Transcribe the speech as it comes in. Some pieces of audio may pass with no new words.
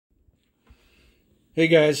Hey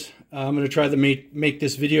guys, I'm going to try to make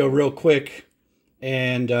this video real quick,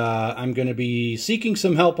 and I'm going to be seeking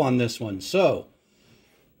some help on this one. So,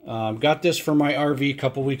 got this for my RV a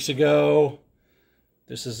couple weeks ago.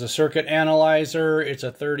 This is a circuit analyzer. It's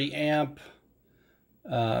a 30 amp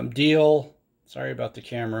deal. Sorry about the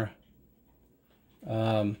camera.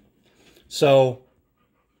 I've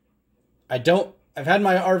had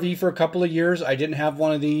my RV for a couple of years. I didn't have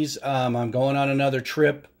one of these. I'm going on another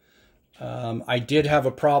trip. I did have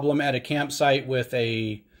a problem at a campsite with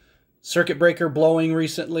a circuit breaker blowing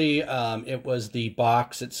recently. It was the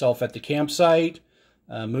box itself at the campsite.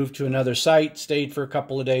 Moved to another site, stayed for a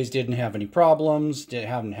couple of days, didn't have any problems,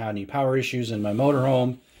 haven't had any power issues in my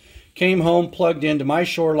motorhome. Came home, plugged into my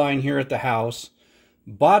shoreline here at the house,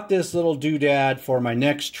 bought this little doodad for my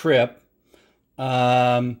next trip.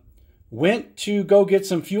 Went to go get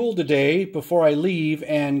some fuel today before I leave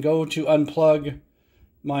and go to unplug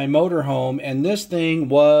my motorhome, and this thing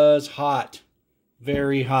was hot,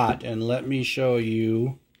 very hot. And let me show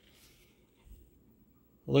you.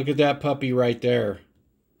 Look at that puppy right there.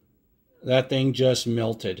 That thing just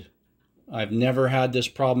melted. I've never had this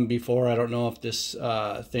problem before. I don't know if this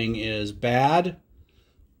thing is bad,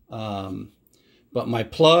 but my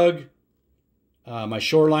plug, my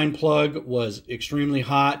shoreline plug, was extremely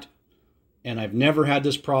hot. And I've never had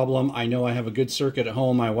this problem. I know I have a good circuit at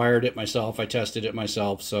home. I wired it myself. I tested it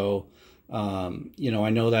myself. So, you know, I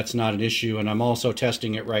know that's not an issue. And I'm also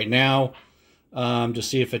testing it right now to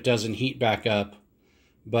see if it doesn't heat back up.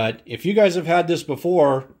 But if you guys have had this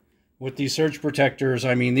before with these surge protectors,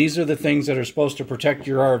 I mean, these are the things that are supposed to protect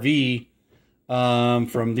your RV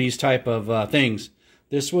from these type of things.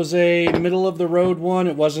 This was a middle-of-the-road one.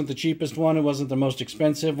 It wasn't the cheapest one. It wasn't the most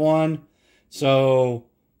expensive one. So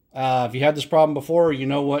if you had this problem before, you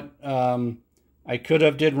know what I could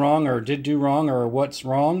have did wrong or did do wrong or what's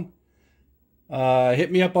wrong.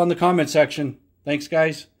 Hit me up on the comment section. Thanks,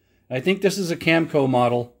 guys. I think this is a Camco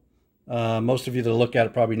model. Most of you that look at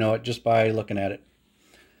it probably know it just by looking at it.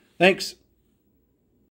 Thanks.